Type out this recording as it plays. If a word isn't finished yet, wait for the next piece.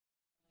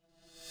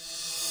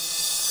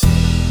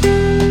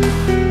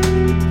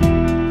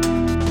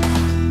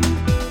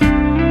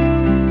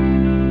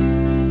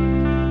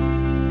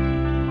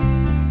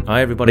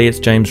Hi everybody, it's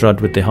James Rudd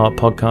with the Heart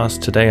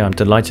Podcast. Today I'm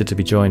delighted to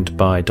be joined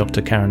by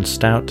Dr. Karen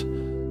Stout.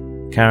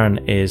 Karen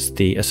is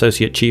the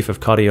Associate Chief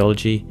of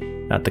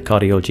Cardiology at the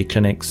Cardiology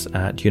Clinics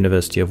at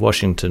University of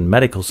Washington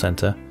Medical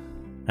Center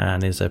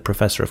and is a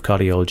Professor of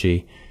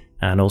Cardiology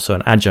and also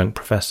an Adjunct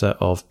Professor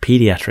of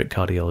Pediatric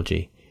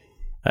Cardiology.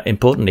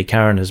 Importantly,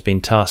 Karen has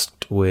been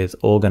tasked with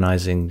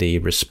organizing the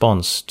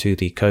response to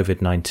the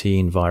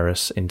COVID-19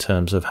 virus in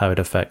terms of how it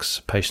affects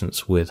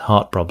patients with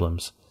heart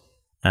problems.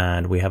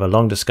 And we have a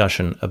long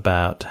discussion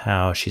about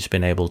how she's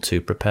been able to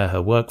prepare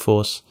her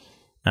workforce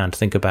and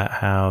think about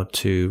how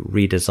to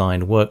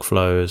redesign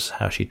workflows,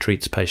 how she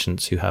treats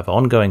patients who have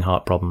ongoing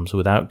heart problems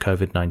without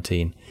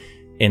COVID-19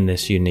 in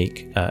this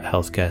unique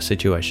healthcare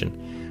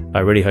situation. I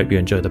really hope you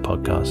enjoy the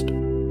podcast.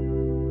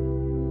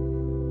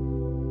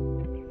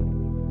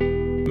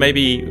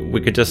 Maybe we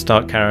could just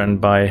start, Karen,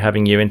 by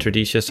having you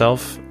introduce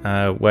yourself,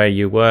 where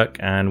you work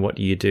and what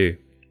you do.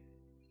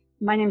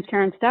 My name is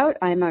Karen Stout.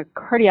 I'm a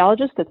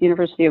cardiologist at the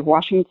University of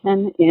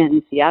Washington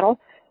in Seattle.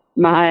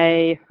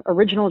 My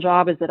original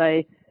job is that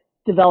I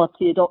developed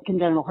the adult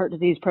congenital heart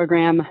disease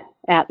program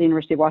at the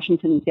University of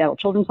Washington and Seattle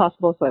Children's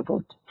Hospital, so I've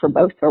worked for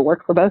both or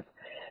work for both.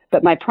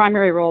 But my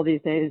primary role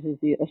these days is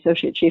the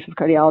Associate Chief of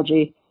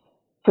Cardiology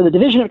for the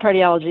Division of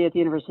Cardiology at the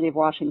University of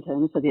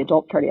Washington, so the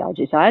adult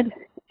cardiology side,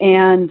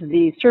 and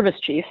the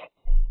Service Chief,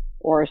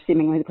 or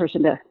seemingly the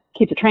person to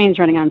keep the trains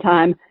running on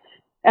time,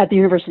 at the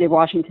University of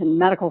Washington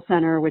Medical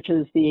Center, which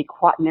is the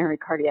quaternary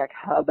cardiac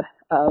hub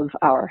of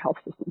our health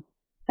system,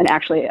 and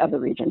actually of the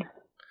region.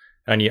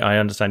 And I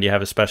understand you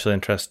have a special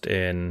interest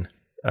in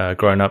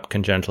grown-up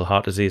congenital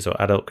heart disease or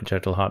adult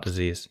congenital heart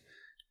disease,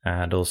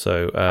 and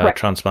also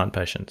transplant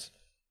patients.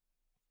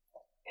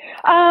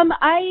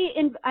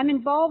 I'm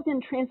involved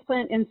in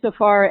transplant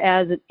insofar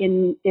as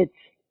it's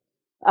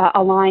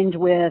aligned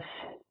with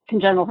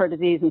congenital heart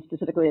disease and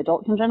specifically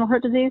adult congenital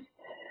heart disease.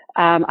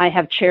 I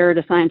have chaired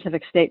a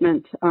scientific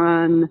statement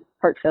on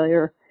heart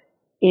failure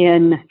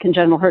in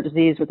congenital heart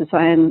disease with the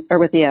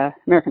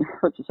American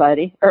Heart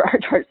Society, or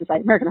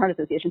American Heart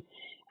Association,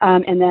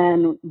 and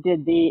then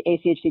did the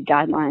ACHD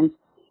guidelines.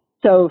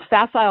 So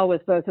facile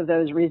with both of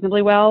those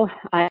reasonably well.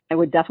 I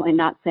would definitely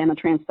not say I'm a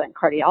transplant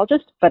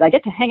cardiologist, but I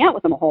get to hang out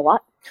with them a whole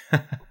lot.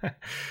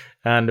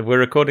 And we're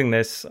recording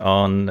this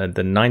on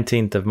the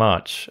 19th of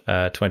March,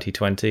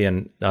 2020.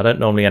 And I don't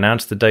normally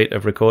announce the date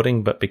of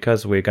recording, but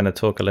because we're going to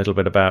talk a little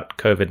bit about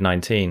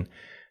COVID-19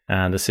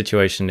 and the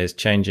situation is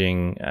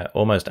changing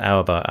almost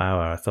hour by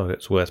hour, I thought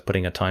it's worth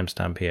putting a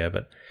timestamp here.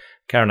 But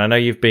Karen, I know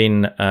you've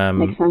been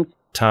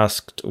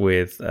tasked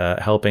with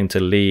helping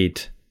to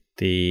lead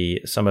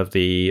some of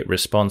the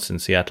response in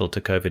Seattle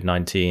to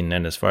COVID-19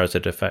 and as far as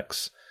it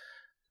affects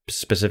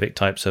specific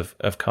types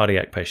of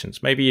cardiac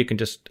patients. Maybe you can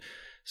just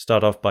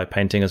start off by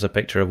painting us a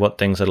picture of what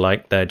things are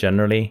like there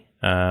generally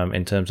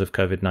in terms of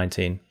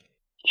COVID-19.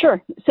 Sure.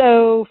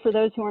 So for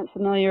those who aren't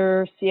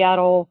familiar,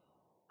 Seattle,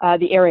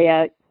 the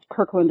area,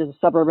 Kirkland is a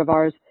suburb of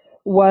ours,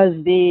 was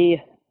the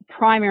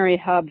primary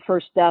hub,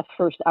 first death,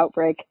 first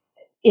outbreak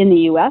in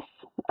the U.S.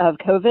 of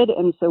COVID.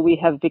 And so we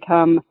have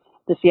become,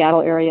 the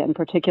Seattle area in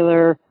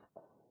particular,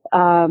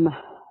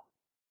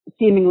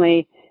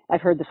 seemingly,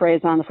 I've heard the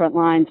phrase on the front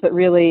lines, but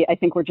really I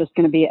think we're just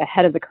going to be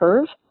ahead of the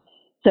curve.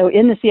 So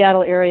in the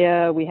Seattle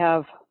area, we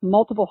have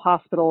multiple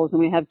hospitals, and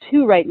we have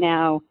two right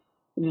now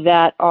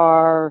that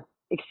are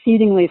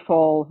exceedingly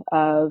full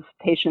of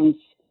patients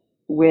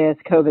with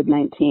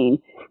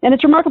COVID-19. And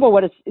it's remarkable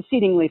what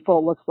exceedingly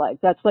full looks like.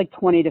 That's like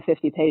 20 to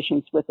 50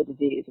 patients with the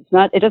disease.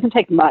 It doesn't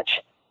take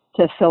much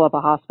to fill up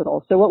a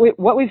hospital. So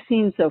what we've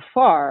seen so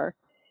far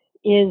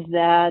is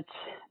that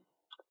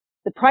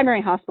the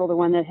primary hospital, the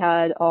one that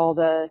had all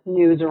the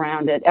news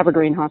around it,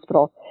 Evergreen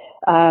Hospital,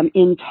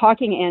 in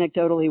talking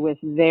anecdotally with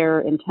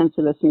their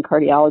intensivists and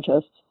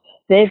cardiologists,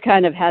 they've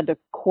kind of had to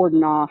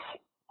cordon off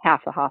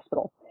half the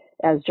hospital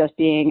as just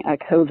being a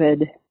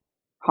COVID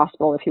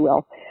hospital, if you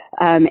will.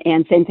 And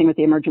same thing with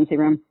the emergency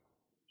room.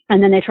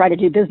 And then they try to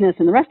do business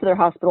in the rest of their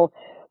hospital.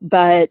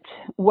 But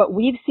what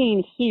we've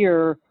seen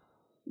here,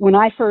 when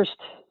I first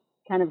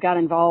kind of got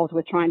involved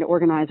with trying to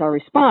organize our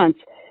response,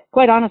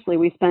 quite honestly,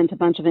 we spent a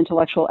bunch of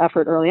intellectual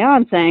effort early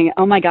on saying,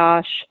 oh my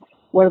gosh,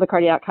 what are the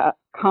cardiac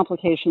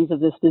complications of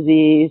this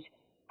disease?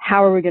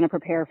 How are we going to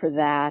prepare for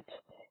that?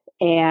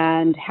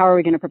 And how are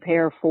we going to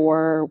prepare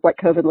for what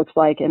COVID looks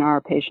like in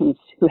our patients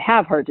who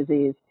have heart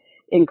disease,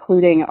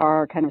 including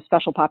our kind of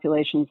special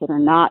populations that are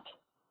not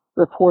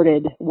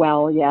reported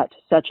well yet,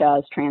 such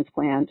as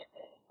transplant,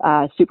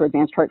 super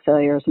advanced heart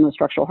failure, some of the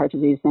structural heart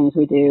disease things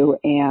we do,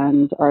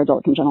 and our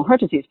adult congenital heart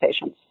disease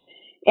patients.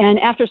 And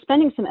after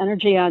spending some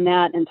energy on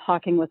that and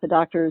talking with the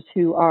doctors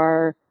who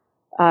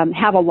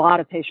have a lot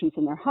of patients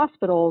in their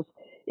hospitals,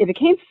 it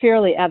became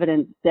fairly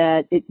evident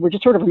that we're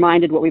just sort of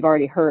reminded what we've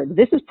already heard.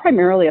 This is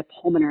primarily a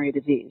pulmonary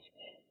disease.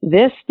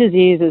 This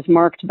disease is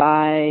marked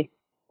by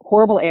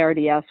horrible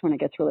ARDS when it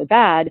gets really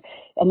bad,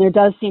 and there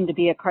does seem to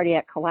be a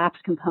cardiac collapse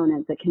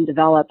component that can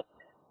develop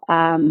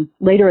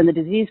later in the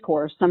disease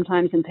course,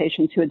 sometimes in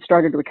patients who had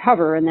started to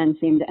recover and then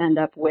seem to end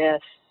up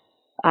with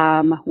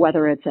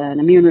whether it's an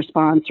immune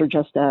response or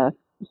just a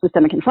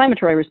systemic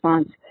inflammatory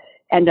response,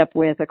 end up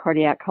with a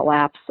cardiac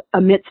collapse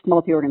amidst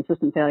multi-organ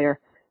system failure,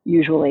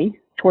 usually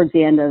towards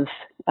the end of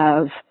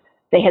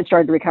they had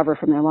started to recover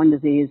from their lung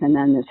disease and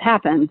then this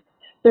happened.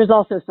 There's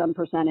also some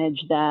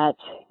percentage that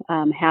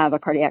have a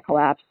cardiac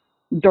collapse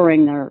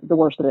during the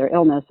worst of their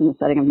illness in the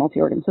setting of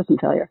multi-organ system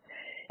failure.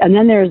 And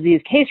then there's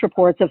these case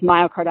reports of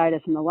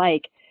myocarditis and the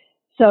like.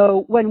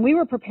 So when we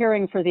were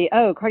preparing for the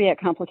cardiac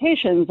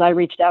complications, I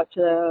reached out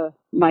to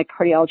my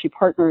cardiology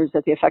partners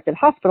at the affected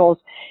hospitals,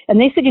 and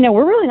they said,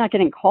 we're really not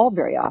getting called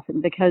very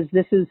often because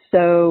this is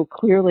so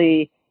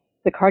clearly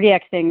the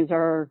cardiac things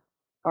are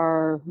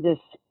this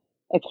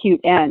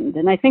acute end.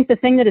 And I think the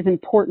thing that is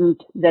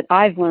important that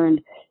I've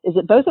learned is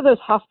that both of the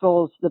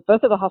hospitals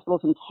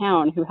in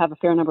town who have a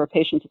fair number of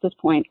patients at this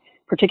point,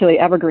 particularly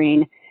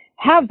Evergreen,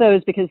 have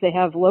those because they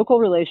have local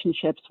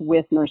relationships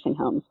with nursing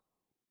homes.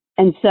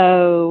 And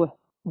so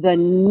the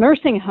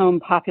nursing home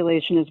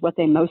population is what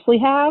they mostly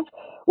have.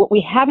 What we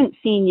haven't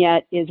seen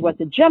yet is what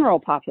the general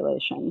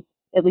population,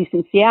 at least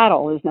in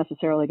Seattle, is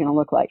necessarily going to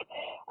look like.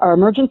 Our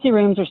emergency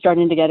rooms are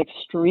starting to get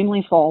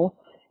extremely full,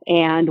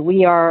 and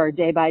we are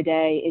day by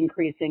day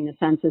increasing the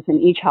census in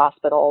each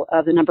hospital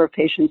of the number of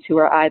patients who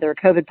are either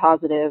COVID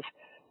positive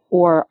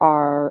or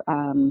are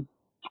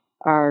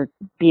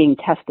being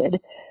tested.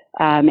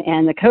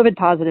 And the COVID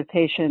positive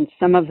patients,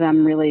 some of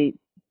them really,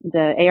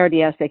 the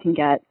ARDS they can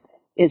get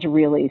is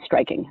really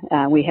striking.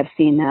 We have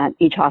seen that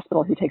each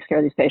hospital who takes care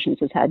of these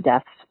patients has had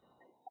deaths.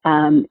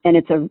 And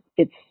it's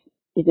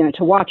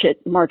to watch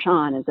it march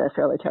on is a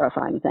fairly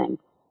terrifying thing.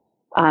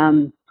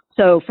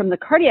 So from the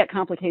cardiac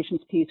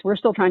complications piece, we're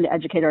still trying to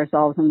educate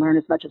ourselves and learn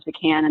as much as we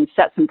can and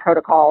set some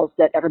protocols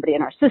that everybody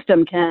in our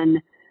system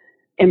can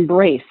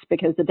embrace,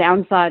 because the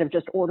downside of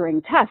just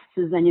ordering tests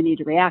is then you need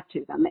to react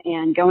to them.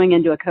 And going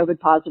into a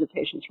COVID positive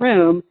patient's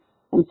room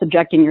and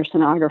subjecting your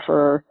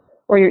sonographer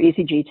or your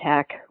ECG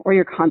tech or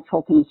your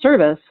consulting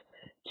service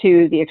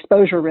to the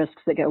exposure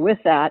risks that go with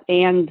that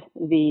and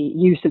the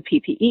use of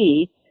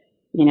PPE,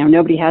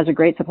 nobody has a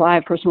great supply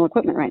of personal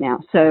equipment right now.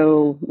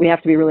 So we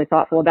have to be really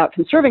thoughtful about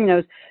conserving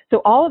those.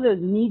 So all of those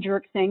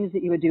knee-jerk things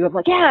that you would do of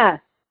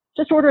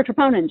just order a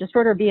troponin, just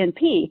order a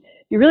BNP,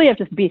 you really have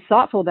to be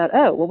thoughtful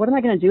about, what am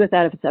I going to do with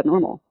that if it's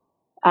abnormal?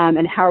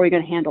 And how are we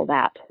going to handle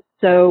that?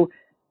 So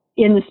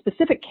in the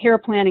specific care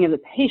planning of the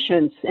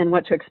patients and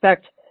what to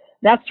expect,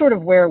 that's sort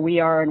of where we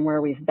are and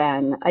where we've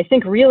been. I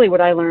think really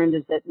what I learned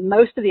is that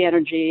most of the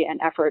energy and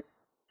effort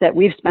that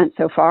we've spent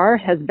so far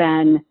has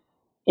been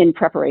in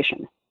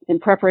preparation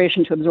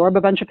to absorb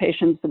a bunch of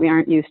patients that we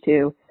aren't used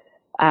to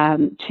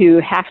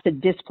have to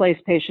displace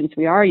patients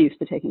we are used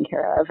to taking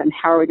care of, and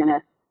how are we going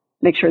to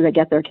make sure they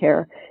get their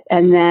care,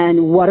 and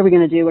then what are we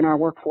going to do when our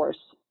workforce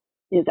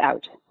is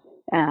out,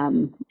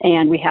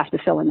 and we have to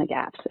fill in the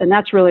gaps. And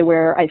that's really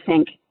where I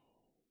think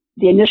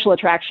the initial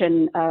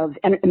attraction of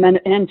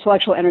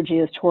intellectual energy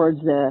is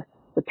towards the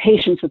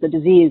patients with the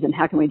disease and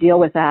how can we deal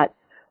with that.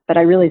 But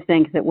I really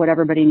think that what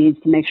everybody needs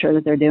to make sure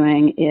that they're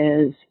doing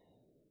is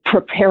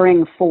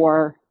preparing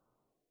for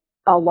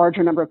a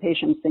larger number of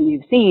patients than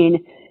you've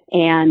seen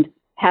and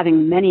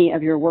having many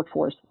of your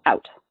workforce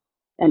out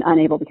and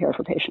unable to care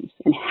for patients.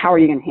 And how are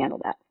you going to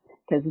handle that?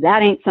 Because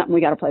that ain't something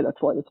we got to play with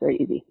for. That's very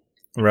easy.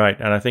 Right.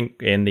 And I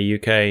think in the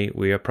UK,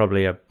 we are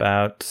probably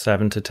about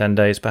 7 to 10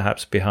 days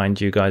perhaps behind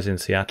you guys in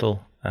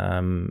Seattle,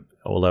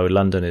 although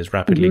London is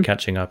rapidly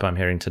catching up, I'm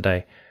hearing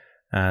today.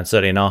 And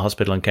certainly in our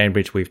hospital in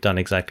Cambridge, we've done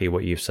exactly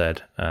what you've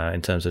said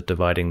in terms of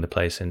dividing the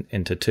place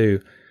into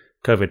two,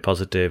 COVID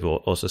positive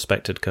or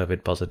suspected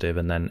COVID positive,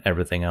 and then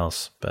everything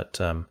else. But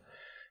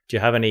do you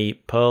have any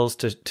pearls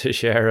to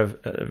share of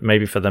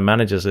maybe for the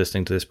managers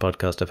listening to this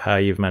podcast of how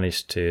you've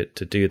managed to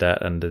do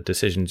that and the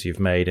decisions you've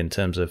made in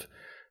terms of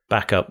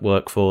backup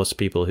workforce,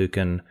 people who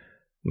can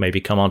maybe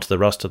come onto the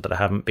roster that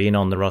haven't been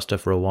on the roster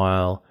for a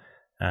while,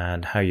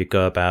 and how you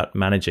go about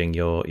managing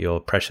your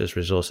precious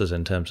resources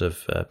in terms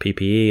of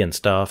PPE and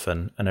staff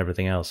and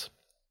everything else?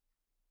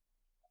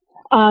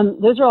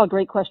 Those are all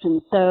great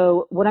questions.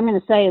 So what I'm going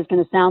to say is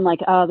going to sound like,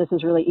 this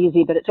is really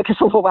easy, but it took us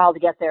a little while to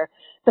get there.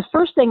 The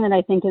first thing that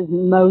I think is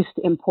most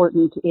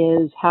important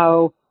is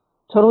how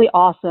totally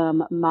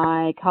awesome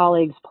my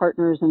colleagues,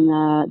 partners in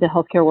the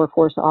healthcare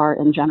workforce are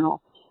in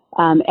general.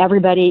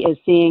 Everybody is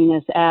seeing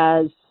this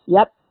as,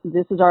 yep,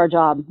 this is our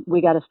job. We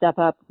got to step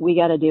up. We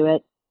got to do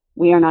it.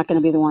 We are not going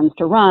to be the ones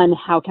to run.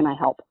 How can I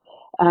help?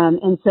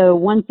 And so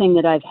one thing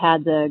that I've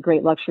had the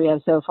great luxury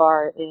of so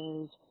far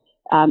is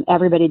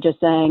everybody just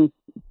saying,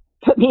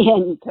 put me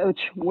in, coach,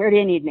 where do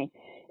you need me?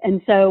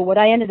 And so what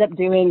I ended up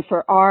doing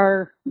for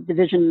our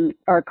division,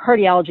 our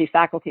cardiology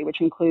faculty,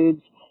 which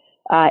includes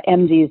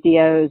MDs,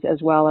 DOs,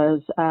 as well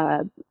as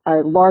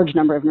a large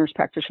number of nurse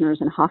practitioners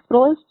and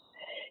hospitalists,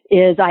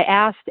 is I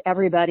asked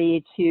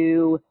everybody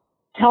to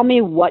tell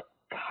me what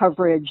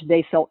coverage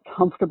they felt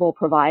comfortable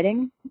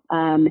providing.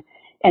 And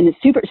it's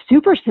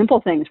super simple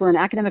things. We're an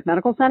academic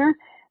medical center.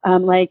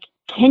 Like,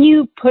 can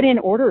you put in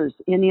orders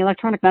in the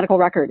electronic medical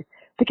record?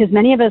 Because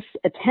many of us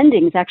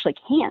attendings actually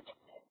can't,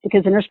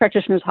 because the nurse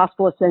practitioners,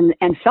 hospitalists,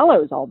 and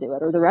fellows all do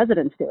it, or the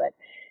residents do it.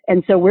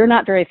 And so we're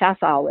not very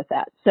facile with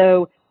that.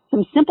 So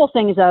some simple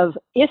things of,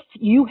 if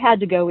you had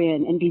to go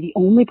in and be the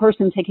only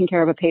person taking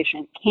care of a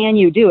patient, can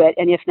you do it?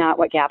 And if not,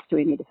 what gaps do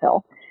we need to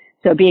fill?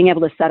 So being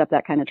able to set up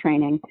that kind of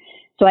training.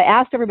 So I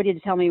asked everybody to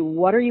tell me,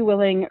 what are you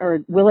willing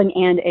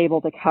and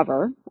able to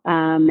cover,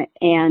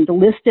 and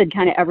listed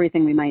kind of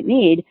everything we might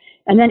need.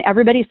 And then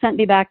everybody sent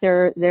me back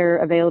their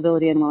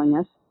availability and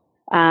willingness.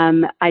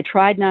 I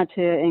tried not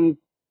to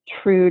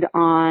intrude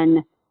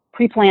on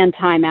pre-planned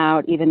time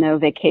out, even though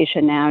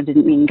vacation now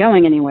didn't mean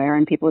going anywhere.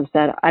 And people have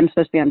said, I'm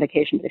supposed to be on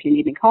vacation, but if you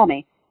need me, call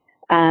me.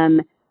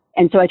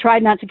 And so I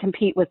tried not to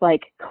compete with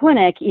like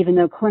clinic, even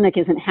though clinic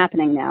isn't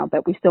happening now,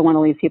 but we still want to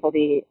leave people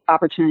the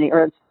opportunity,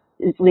 or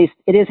at least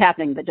it is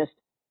happening, but just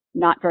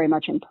not very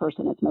much in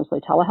person. It's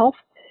mostly telehealth.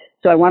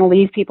 So I want to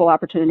leave people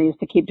opportunities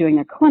to keep doing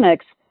their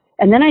clinics.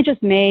 And then I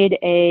just made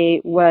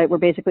what we're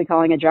basically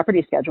calling a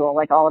Jeopardy schedule,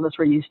 like all of us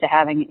were used to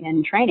having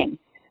in training,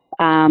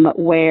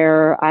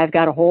 where I've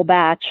got a whole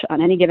batch on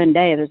any given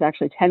day. There's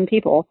actually 10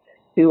 people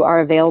who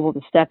are available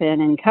to step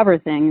in and cover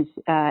things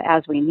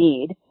as we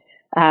need.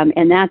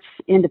 And that's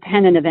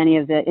independent of any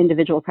of the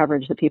individual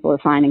coverage that people are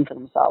finding for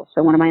themselves.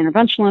 So one of my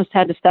interventionalists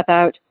had to step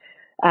out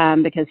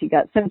because he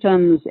got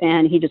symptoms,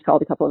 and he just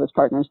called a couple of his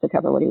partners to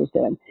cover what he was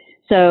doing.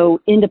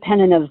 So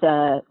independent of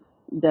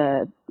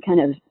the kind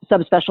of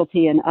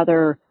subspecialty and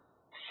other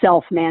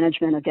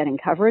self-management of getting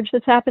coverage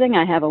that's happening,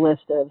 I have a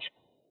list of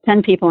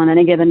 10 people on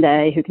any given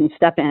day who can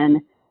step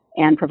in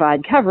and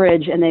provide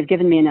coverage, and they've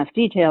given me enough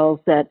details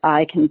that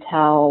I can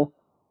tell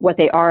what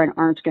they are and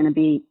aren't going to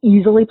be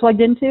easily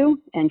plugged into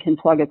and can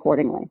plug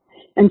accordingly.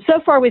 And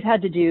so far we've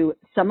had to do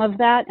some of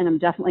that, and I'm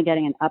definitely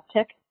getting an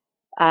uptick.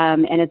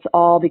 And it's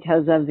all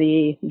because of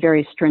the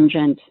very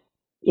stringent,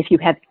 if you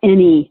have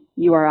any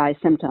URI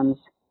symptoms,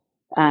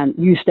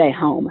 you stay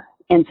home.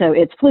 And so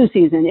it's flu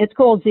season, it's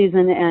cold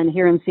season, and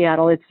here in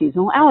Seattle, it's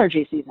seasonal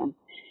allergy season.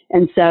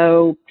 And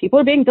so people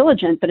are being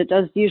diligent, but it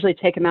does usually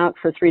take them out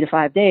for 3 to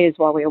 5 days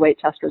while we await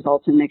test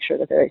results and make sure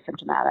that they're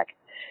asymptomatic.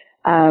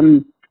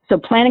 So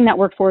planning that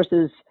workforce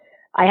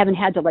I haven't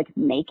had to like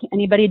make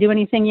anybody do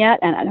anything yet,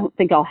 and I don't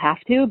think I'll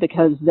have to,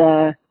 because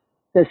the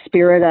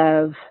spirit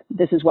of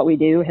this is what we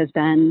do has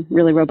been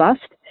really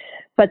robust.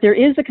 But there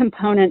is a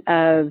component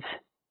of,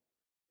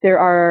 there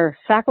are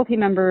faculty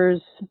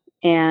members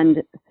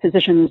and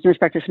physicians, nurse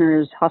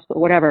practitioners,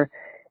 hospital, whatever,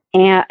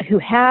 and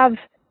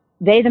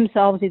they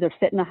themselves either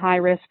fit in a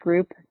high-risk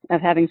group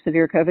of having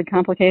severe COVID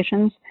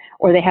complications,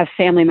 or they have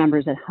family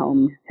members at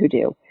home who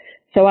do.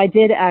 So I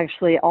did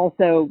actually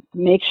also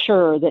make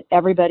sure that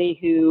everybody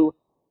who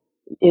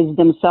is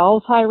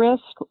themselves high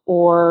risk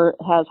or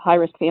has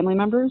high-risk family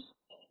members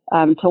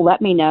to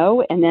let me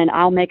know, and then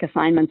I'll make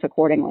assignments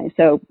accordingly.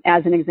 So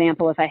as an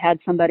example, if I had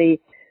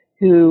somebody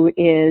who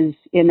is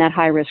in that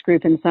high-risk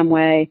group in some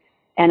way,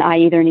 and I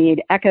either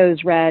need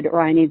echoes read or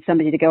I need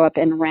somebody to go up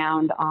and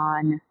round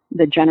on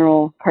the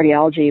general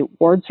cardiology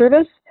ward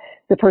service,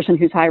 the person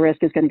who's high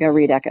risk is going to go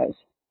read echoes,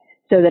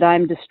 so that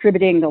I'm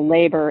distributing the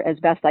labor as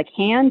best I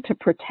can to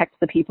protect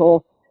the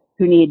people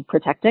who need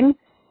protecting,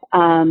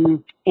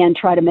 and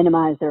try to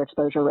minimize their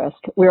exposure risk.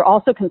 We're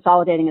also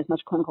consolidating as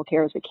much clinical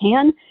care as we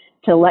can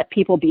to let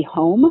people be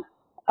home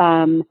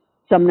some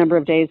number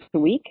of days a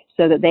week,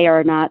 so that they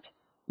are not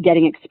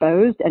getting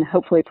exposed, and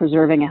hopefully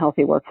preserving a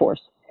healthy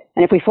workforce.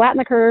 And if we flatten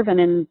the curve and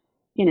in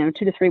 2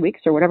 to 3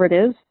 weeks or whatever it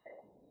is,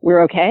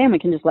 we're okay and we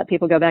can just let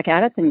people go back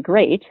at it, then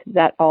great,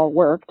 that all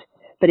worked.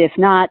 But if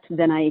not,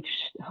 then I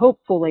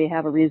hopefully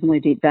have a reasonably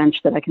deep bench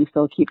that I can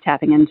still keep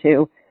tapping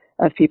into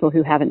of people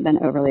who haven't been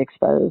overly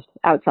exposed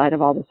outside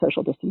of all the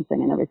social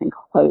distancing and everything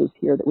closed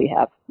here that we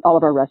have. All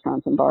of our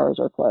restaurants and bars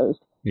are closed.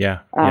 Yeah.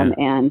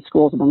 And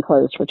schools have been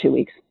closed for 2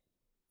 weeks.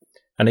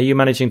 And are you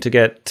managing to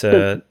get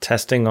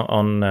testing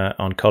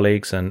on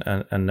colleagues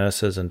and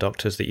nurses and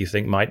doctors that you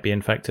think might be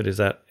infected? Is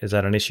that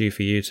an issue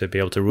for you to be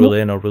able to rule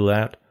in or rule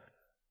out?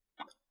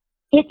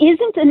 It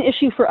isn't an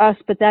issue for us,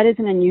 but that is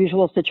an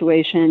unusual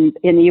situation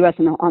in the U.S.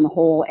 on the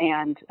whole,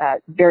 and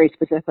very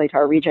specifically to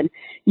our region.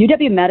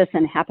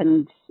 UW-Medicine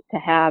happens to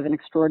have an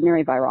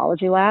extraordinary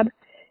virology lab,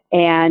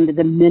 and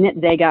the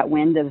minute they got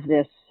wind of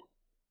this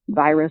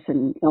virus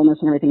and illness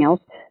and everything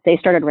else, they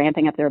started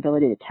ramping up their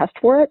ability to test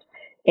for it,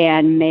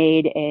 and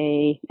made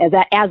as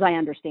I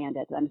understand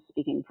it, I'm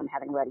speaking from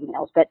having read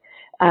emails, but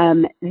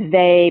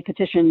they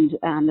petitioned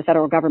the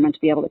federal government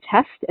to be able to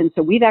test, and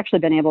so we've actually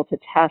been able to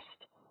test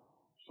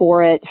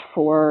for it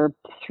for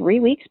 3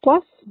 weeks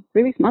plus,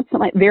 3 weeks, months,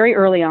 something like. Very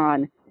early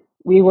on,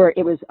 it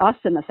was us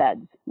and the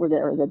feds were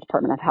there, or the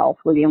Department of Health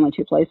were the only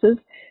two places.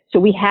 So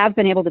we have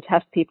been able to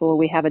test people.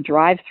 We have a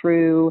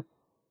drive-through.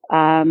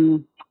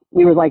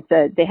 We were like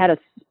they had us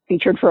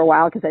featured for a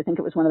while because I think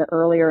it was one of the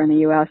earlier in the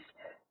U.S.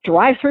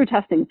 drive-through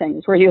testing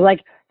things where you like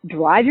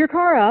drive your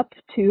car up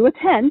to a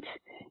tent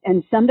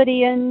and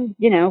somebody in,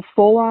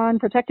 full-on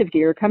protective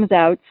gear comes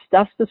out,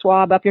 stuffs the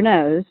swab up your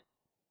nose,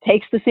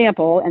 takes the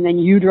sample, and then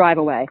you drive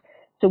away.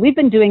 So we've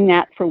been doing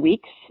that for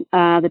weeks.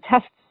 The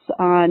tests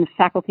on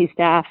faculty,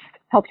 staff,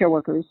 healthcare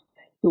workers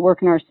who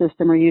work in our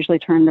system are usually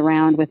turned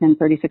around within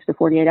 36 to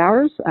 48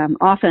 hours,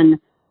 often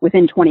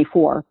within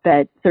 24,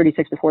 but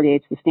 36 to 48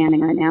 is the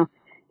standing right now.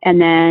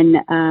 And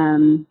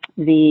then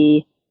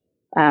the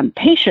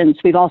patients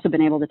we've also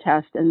been able to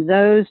test, and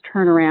those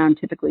turn around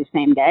typically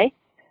same day,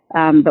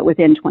 but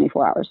within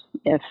 24 hours.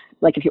 If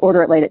you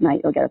order it late at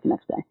night, you'll get it the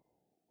next day.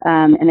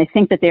 And I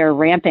think that they are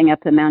ramping up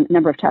the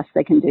number of tests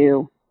they can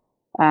do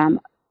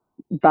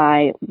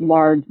by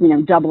large,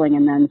 doubling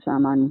and then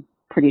some on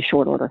pretty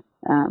short order.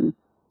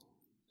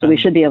 So we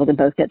should be able to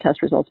both get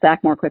test results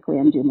back more quickly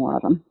and do more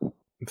of them.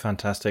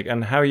 Fantastic.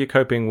 And how are you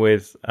coping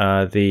with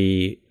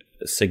the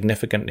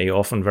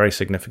often very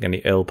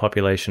significantly ill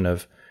population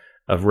of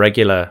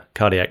regular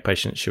cardiac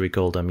patients, should we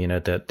call them,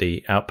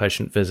 the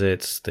outpatient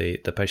visits,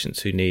 the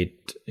patients who need,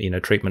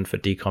 treatment for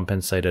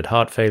decompensated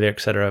heart failure,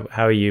 et cetera?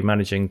 How are you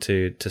managing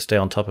to stay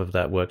on top of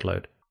that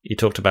workload? You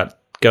talked about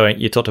going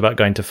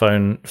to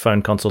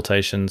phone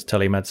consultations,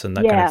 telemedicine,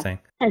 that kind of thing.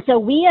 And so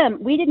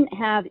we didn't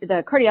have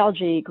the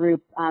cardiology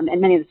group, and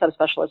many of the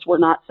subspecialists were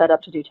not set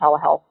up to do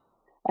telehealth.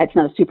 It's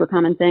not a super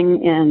common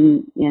thing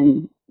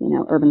in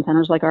urban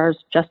centers like ours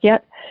just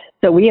yet.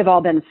 So we have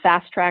all been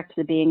fast tracked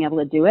to being able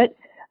to do it.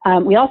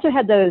 We also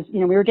had those,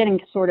 we were getting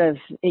sort of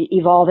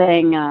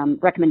evolving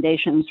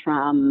recommendations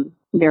from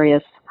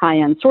various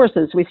high-end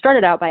sources. So we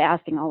started out by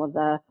asking all of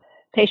the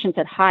patients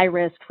at high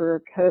risk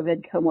for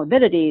COVID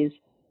comorbidities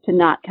to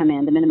not come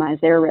in, to minimize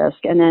their risk.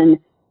 And then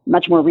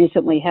much more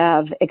recently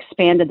have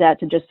expanded that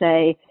to just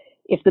say,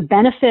 if the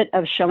benefit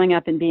of showing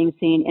up and being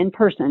seen in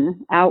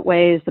person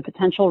outweighs the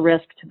potential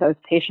risk to both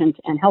patients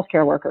and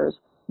healthcare workers,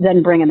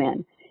 then bring them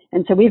in.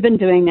 And so we've been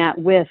doing that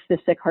with the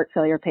sick heart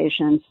failure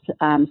patients.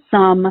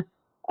 Some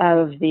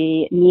of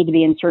the need to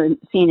be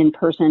seen in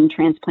person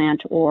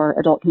transplant or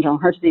adult congenital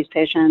heart disease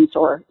patients,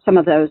 or some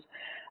of those.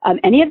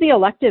 Any of the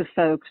elective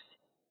folks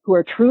who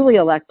are truly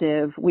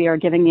elective, we are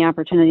giving the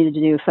opportunity to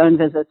do phone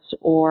visits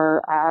or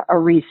a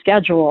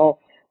reschedule,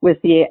 with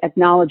the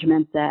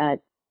acknowledgement that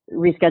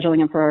rescheduling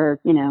them for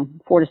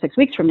 4 to 6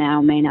 weeks from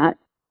now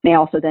may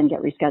also then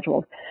get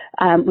rescheduled.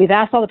 We've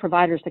asked all the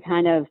providers to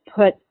kind of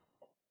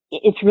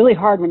it's really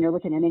hard when you're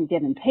looking at any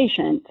given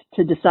patient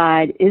to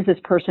decide, is this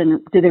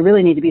person, do they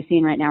really need to be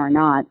seen right now or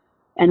not?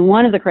 And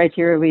one of the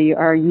criteria we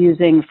are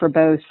using for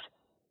both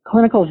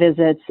clinical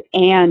visits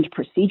and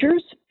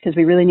procedures, because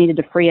we really needed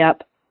to free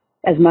up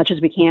as much as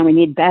we can. We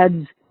need beds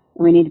and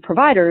we need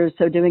providers.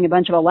 So doing a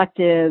bunch of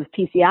elective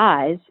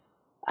PCIs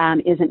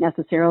isn't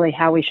necessarily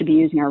how we should be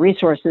using our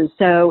resources.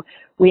 So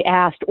we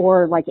asked,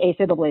 or like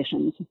AFib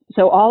ablations.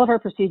 So all of our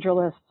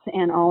proceduralists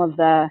and all of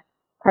the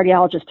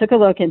cardiologists took a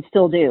look, and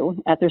still do,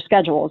 at their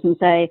schedules and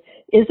say,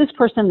 is this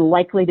person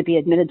likely to be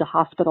admitted to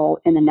hospital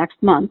in the next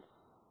month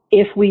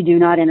if we do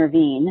not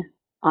intervene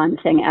on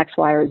thing X,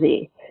 Y, or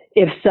Z?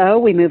 If so,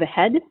 we move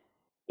ahead.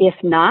 If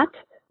not,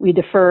 we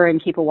defer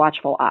and keep a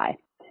watchful eye.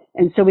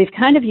 And so we've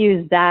kind of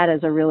used that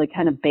as a really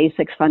kind of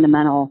basic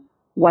fundamental,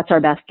 what's our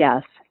best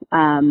guess,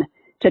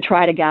 to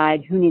try to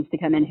guide who needs to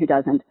come in, who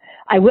doesn't.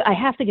 I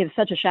have to give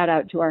such a shout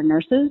out to our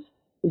nurses.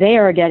 They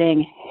are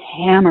getting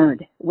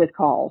hammered with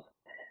calls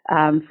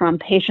from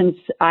patients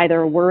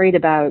either worried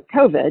about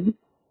COVID,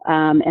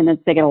 and that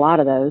they get a lot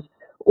of those,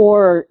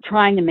 or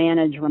trying to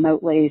manage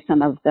remotely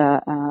some of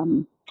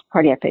the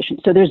cardiac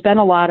patients. So there's been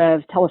a lot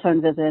of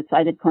telephone visits.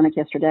 I did clinic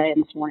yesterday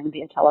and this morning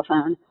via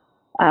telephone,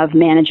 of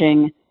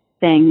managing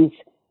things,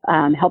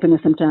 helping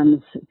with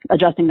symptoms,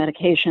 adjusting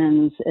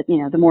medications.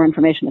 The more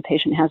information the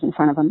patient has in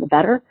front of them, the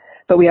better.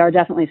 But we are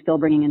definitely still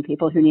bringing in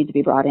people who need to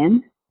be brought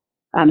in.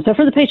 So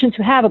for the patients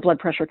who have a blood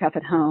pressure cuff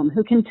at home,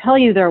 who can tell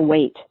you their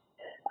weight,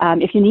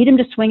 if you need them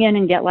to swing in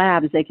and get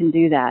labs, they can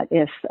do that.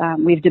 If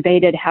we've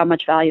debated how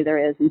much value there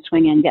is in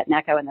swing in, get an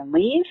echo, and then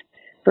leave,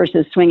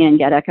 versus swing in,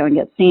 get echo, and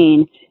get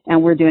seen,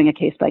 and we're doing a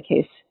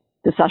case-by-case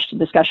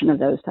discussion of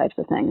those types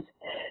of things.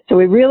 So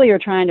we really are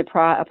trying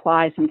to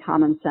apply some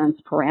common sense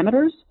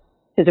parameters,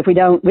 because if we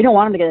don't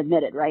want them to get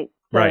admitted, right?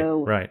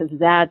 So, right. Because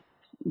that's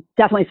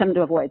definitely something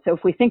to avoid. So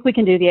if we think we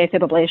can do the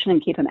AFib ablation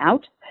and keep them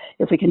out,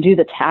 if we can do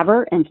the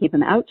TAVR and keep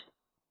them out,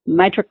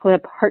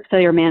 MitraClip, heart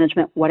failure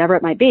management, whatever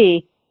it might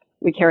be,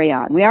 we carry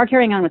on. We are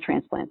carrying on with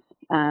transplants,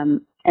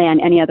 and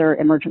any other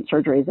emergent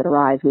surgeries that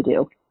arise, we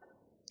do.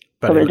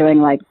 But so we're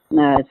doing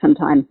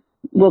sometime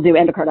we'll do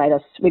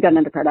endocarditis. We got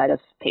an endocarditis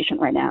patient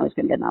right now who's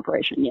going to get an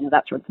operation,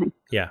 that sort of thing.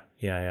 Yeah.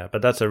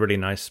 But that's a really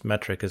nice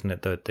metric, isn't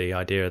it? The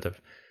idea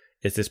of,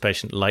 is this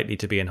patient likely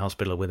to be in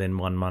hospital within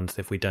 1 month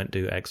if we don't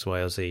do X, Y,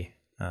 or Z?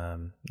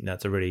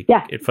 That's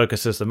it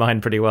focuses the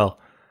mind pretty well.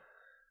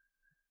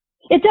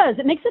 It does.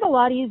 It makes it a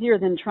lot easier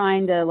than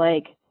trying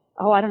to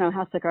I don't know,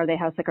 how sick are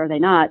they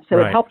not? So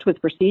It helped with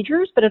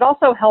procedures, but it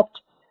also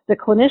helped the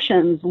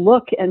clinicians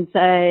look and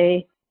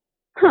say,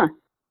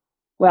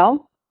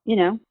 well,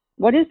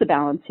 what is the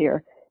balance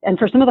here? And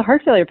for some of the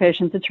heart failure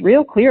patients, it's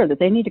real clear that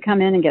they need to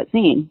come in and get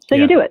seen. So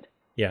you do it.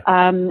 Yeah.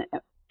 And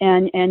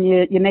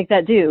you make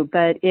that do.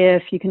 But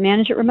if you can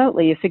manage it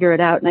remotely, you figure it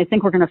out. And I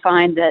think we're going to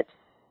find that,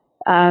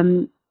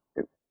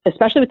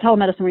 especially with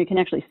telemedicine where you can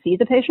actually see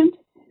the patient,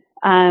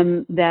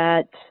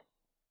 that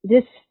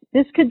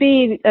this could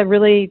be a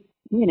really,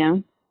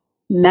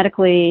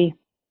 medically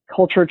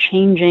culture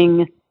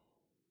changing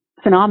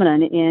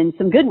phenomenon in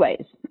some good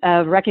ways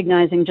of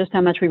recognizing just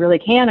how much we really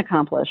can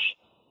accomplish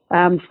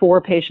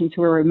for patients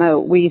who are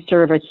remote. We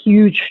serve a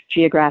huge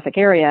geographic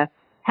area.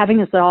 Having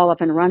this all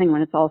up and running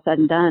when it's all said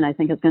and done, I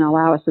think is going to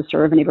allow us to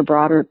serve an even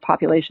broader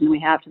population than we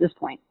have to this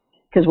point,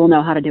 because we'll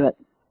know how to do it.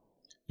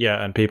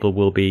 Yeah, and people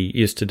will be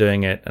used to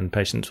doing it, and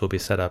patients will be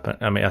set up.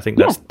 I mean, I think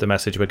that's the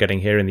message we're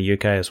getting here in the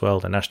UK as well.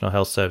 The National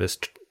Health Service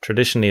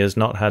traditionally has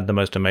not had the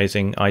most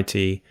amazing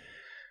IT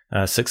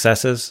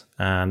successes,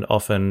 and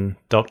often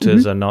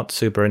doctors are not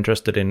super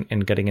interested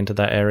in getting into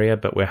that area,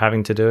 but we're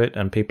having to do it,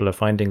 and people are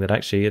finding that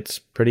actually it's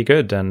pretty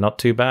good and not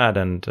too bad,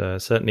 and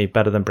certainly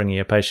better than bringing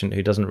a patient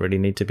who doesn't really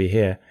need to be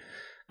here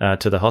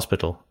to the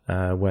hospital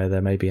where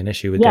there may be an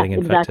issue with getting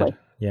infected. Exactly.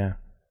 Yeah.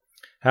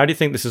 How do you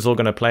think this is all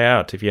going to play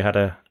out? If you had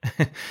a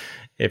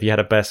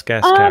best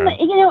guess, Karen?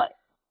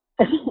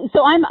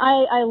 So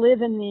I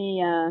live in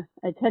the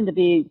I tend to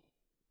be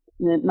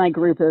my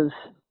group of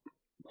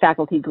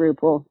faculty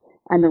group.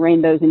 I'm the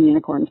rainbows and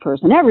unicorns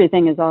person.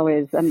 Everything is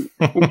always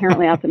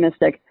inherently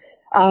optimistic,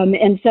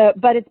 and so.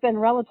 But it's been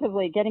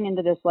relatively getting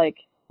into this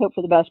hope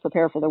for the best,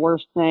 prepare for the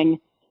worst thing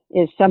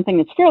is something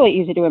that's fairly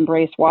easy to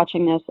embrace.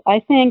 Watching this, I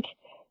think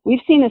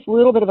we've seen this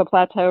little bit of a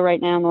plateau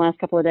right now in the last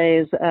couple of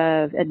days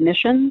of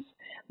admissions.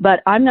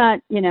 But I'm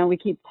not, we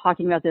keep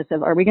talking about this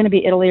of, are we going to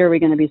be Italy or are we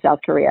going to be South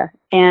Korea?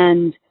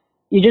 And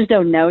you just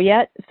don't know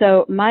yet.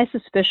 So my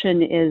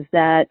suspicion is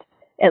that,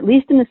 at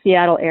least in the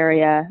Seattle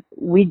area,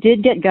 we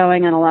did get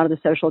going on a lot of the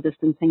social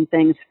distancing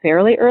things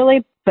fairly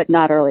early, but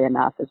not early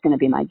enough is going to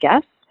be my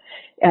guess.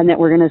 And that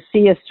we're going to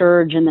see a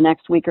surge in the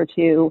next week or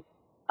two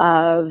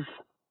of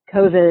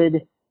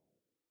COVID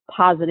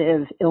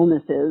positive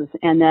illnesses.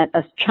 And that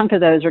a chunk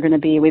of those are going to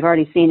be, we've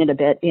already seen it a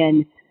bit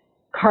in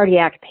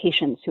cardiac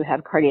patients who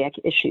have cardiac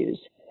issues.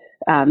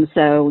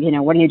 So,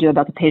 what do you do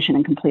about the patient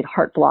in complete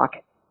heart block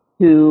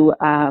who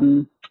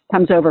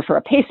comes over for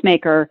a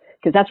pacemaker?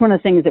 Because that's one of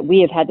the things that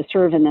we have had to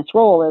serve in this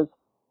role is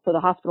for the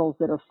hospitals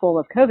that are full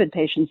of COVID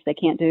patients, they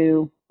can't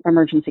do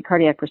emergency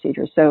cardiac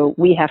procedures. So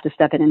we have to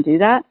step in and do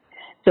that.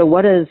 So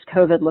what does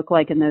COVID look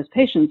like in those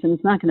patients? And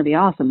it's not going to be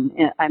awesome,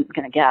 I'm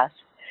going to guess.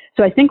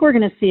 So I think we're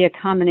going to see a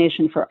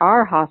combination for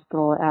our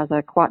hospital as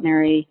a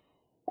quaternary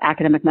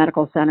academic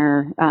medical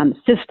center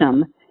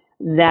system,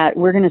 that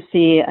we're going to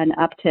see an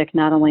uptick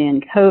not only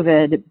in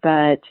COVID,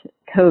 but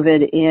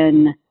COVID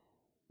in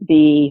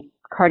the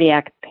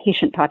cardiac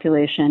patient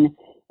population.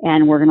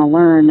 And we're going to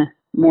learn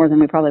more than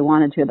we probably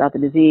wanted to about the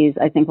disease.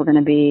 I think I'm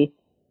going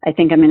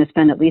to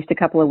spend at least a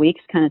couple of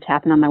weeks kind of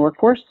tapping on my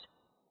workforce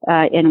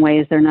in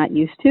ways they're not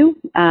used to.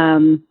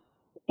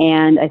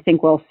 And I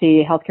think we'll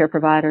see healthcare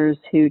providers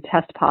who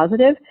test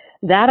positive.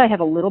 That I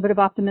have a little bit of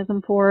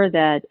optimism for,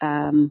 that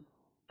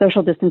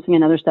social distancing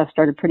and other stuff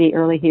started pretty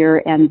early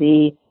here, and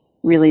the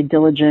really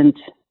diligent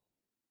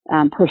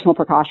personal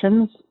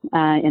precautions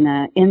in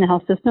the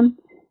health system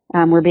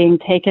were being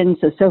taken.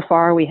 So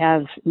far we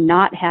have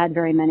not had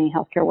very many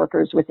healthcare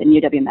workers within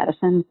UW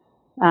Medicine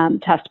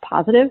test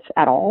positive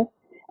at all.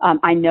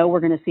 I know we're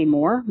going to see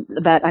more,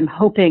 but I'm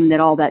hoping that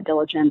all that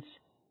diligence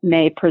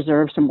may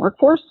preserve some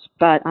workforce,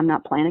 but I'm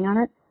not planning on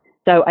it.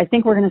 So I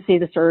think we're going to see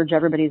the surge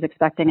everybody's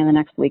expecting in the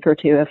next week or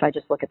two if I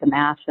just look at the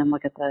math and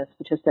look at the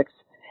statistics.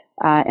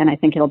 And I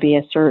think it'll be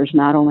a surge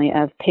not only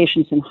of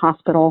patients in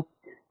hospital,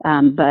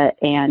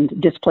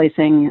 and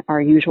displacing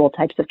our usual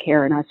types of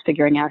care and us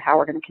figuring out how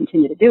we're going to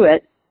continue to do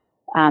it,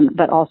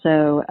 but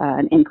also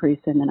an increase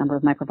in the number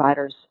of my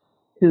providers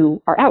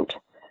who are out.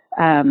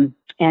 And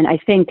I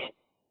think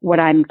what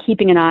I'm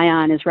keeping an eye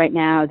on is right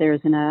now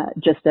there's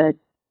just a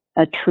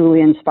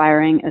truly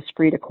inspiring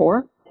esprit de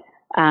corps.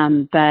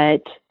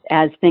 But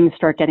as things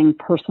start getting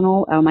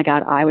personal, oh my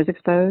God, I was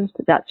exposed,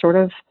 that sort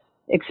of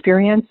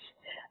experience,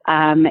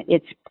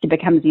 it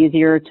becomes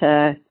easier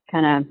to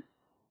kind of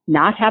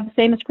not have the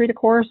same esprit de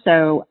corps.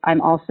 So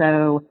I'm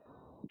also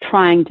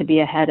trying to be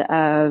ahead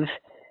of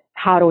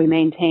how do we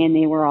maintain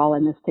the we're all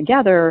in this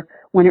together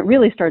when it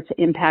really starts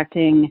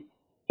impacting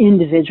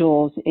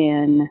individuals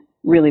in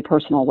really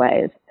personal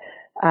ways.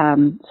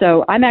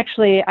 So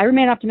I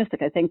remain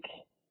optimistic. I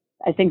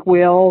think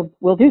we'll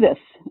do this.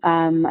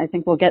 I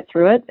think we'll get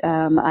through it.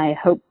 I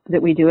hope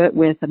that we do it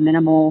with a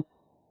minimal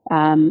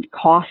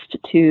cost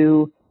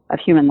of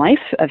human life,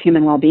 of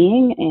human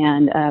well-being,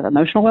 and of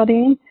emotional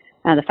well-being.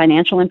 The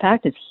financial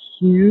impact is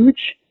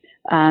huge,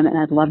 and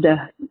I'd love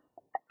to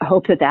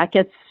hope that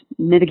gets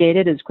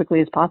mitigated as quickly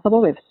as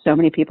possible. We have so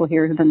many people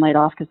here who've been laid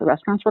off because the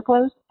restaurants were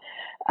closed,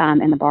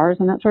 and the bars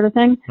and that sort of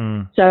thing.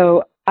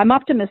 So I'm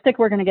optimistic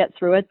we're going to get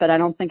through it, but I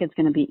don't think it's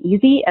going to be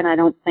easy, and I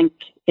don't think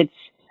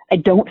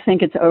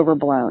it's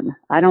overblown.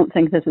 I don't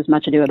think this is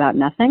much ado about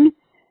nothing,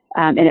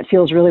 and it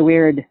feels really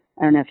weird.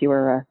 I don't know if you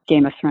were a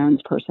Game of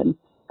Thrones person,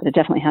 but it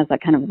definitely has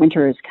that kind of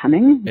winter is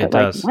coming. It but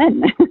does.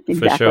 When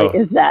exactly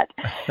is that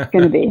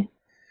going to be?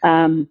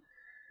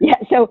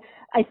 So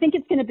I think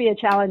it's going to be a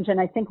challenge, and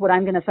I think what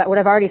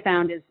I've already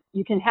found is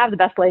you can have the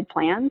best laid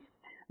plans,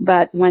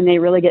 but when they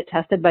really get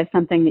tested by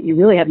something that you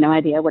really have no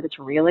idea what it's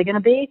really going to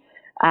be,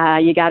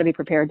 you got to be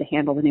prepared to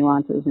handle the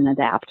nuances and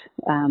adapt.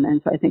 And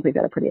so I think we've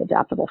got a pretty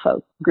adaptable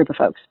group of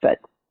folks, but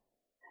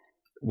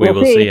we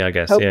will see, I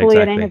guess. Hopefully yeah,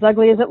 exactly. It ain't as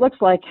ugly as it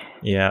looks like.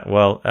 Yeah,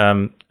 well,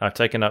 I've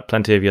taken up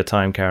plenty of your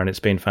time, Karen. It's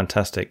been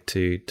fantastic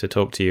to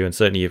talk to you, and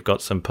certainly you've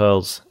got some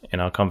pearls in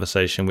our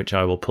conversation, which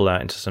I will pull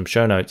out into some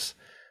show notes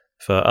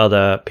for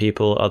other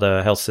people,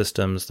 other health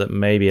systems that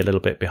may be a little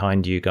bit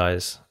behind you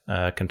guys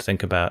can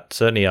think about.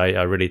 Certainly,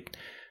 I really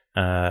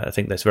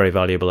think that's very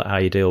valuable at how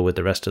you deal with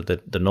the rest of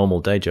the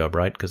normal day job,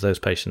 right? Because those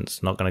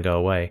patients not going to go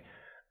away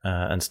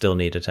and still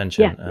need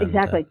attention. Yeah,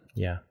 exactly.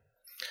 Yeah.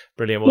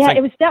 Brilliant. Well,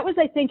 that was,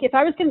 I think, if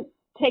I was going to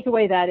take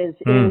away that is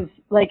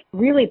like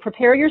really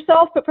prepare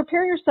yourself, but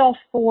prepare yourself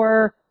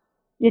for,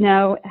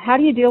 how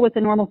do you deal with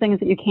the normal things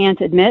that you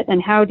can't admit?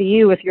 And how do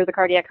you, if you're the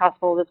cardiac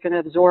hospital that's going to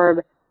absorb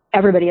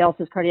everybody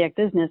else's cardiac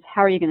business,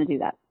 how are you going to do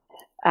that?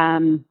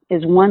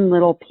 Is one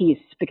little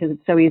piece, because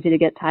it's so easy to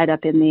get tied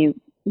up in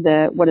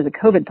the what does a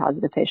COVID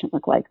positive patient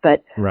look like?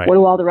 But what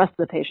do all the rest of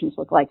the patients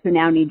look like who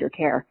now need your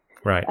care?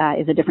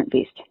 Is a different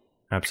beast.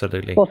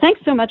 Absolutely. Well, thanks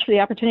so much for the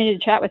opportunity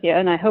to chat with you,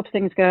 and I hope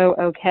things go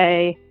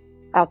okay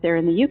out there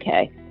in the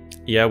UK.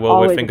 Yeah, well,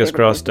 we're fingers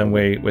crossed, and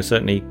we're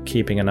certainly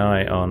keeping an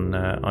eye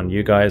on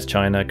you guys,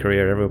 China,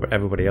 Korea,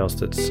 everybody else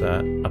that's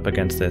up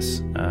against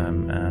this,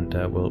 and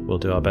we'll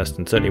do our best,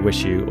 and certainly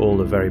wish you all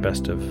the very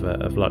best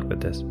of luck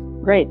with this.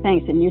 Great,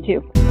 thanks, and you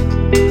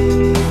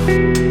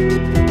too.